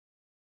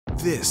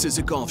This is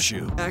a golf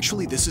shoe.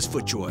 Actually, this is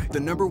FootJoy, the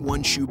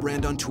 #1 shoe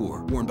brand on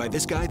tour, worn by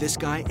this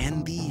guy,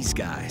 and these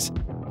guys.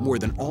 More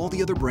than all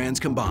the other brands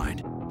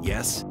combined.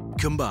 Yes,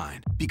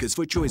 combined. Because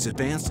FootJoy is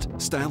advanced,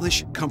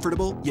 stylish,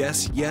 comfortable,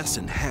 yes, yes,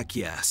 and heck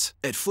yes.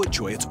 At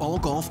FootJoy, it's all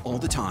golf all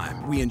the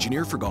time. We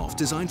engineer for golf,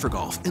 design for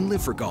golf, and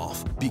live for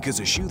golf.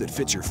 Because a shoe that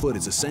fits your foot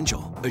is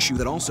essential. A shoe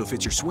that also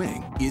fits your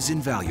swing is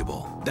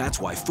invaluable. That's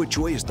why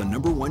FootJoy is the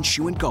 #1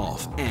 shoe in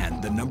golf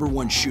and the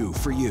 #1 shoe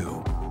for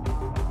you.